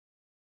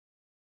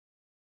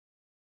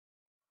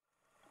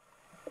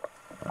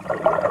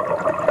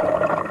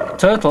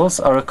Turtles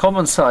are a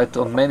common sight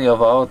on many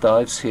of our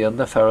dives here in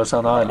the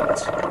Farasan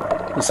Islands.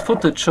 This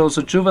footage shows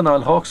a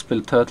juvenile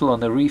hawksbill turtle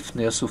on a reef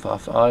near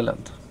Sufaf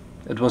Island.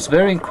 It was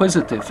very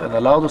inquisitive and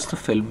allowed us to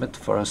film it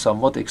for a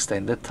somewhat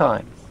extended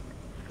time.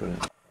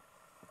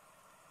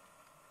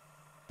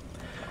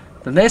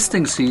 The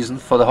nesting season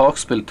for the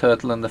hawksbill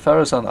turtle in the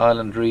Farasan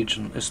Island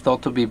region is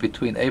thought to be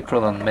between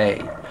April and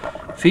May.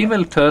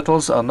 Female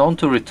turtles are known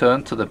to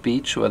return to the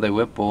beach where they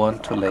were born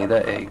to lay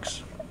their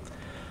eggs.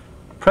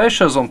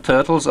 Pressures on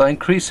turtles are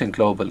increasing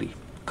globally.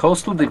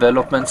 Coastal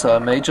developments are a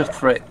major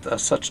threat,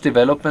 as such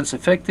developments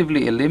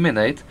effectively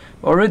eliminate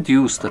or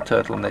reduce the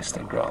turtle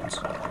nesting grounds.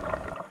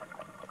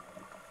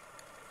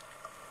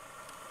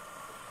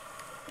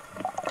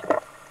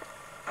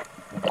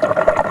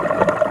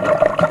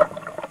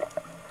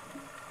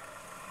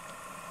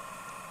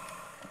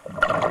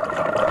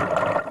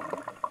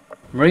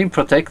 Marine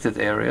protected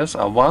areas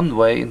are one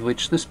way in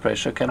which this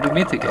pressure can be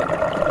mitigated,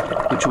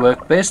 which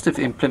work best if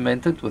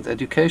implemented with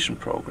education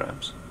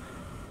programs.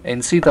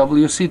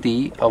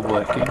 NCWCD are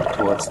working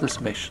towards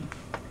this mission.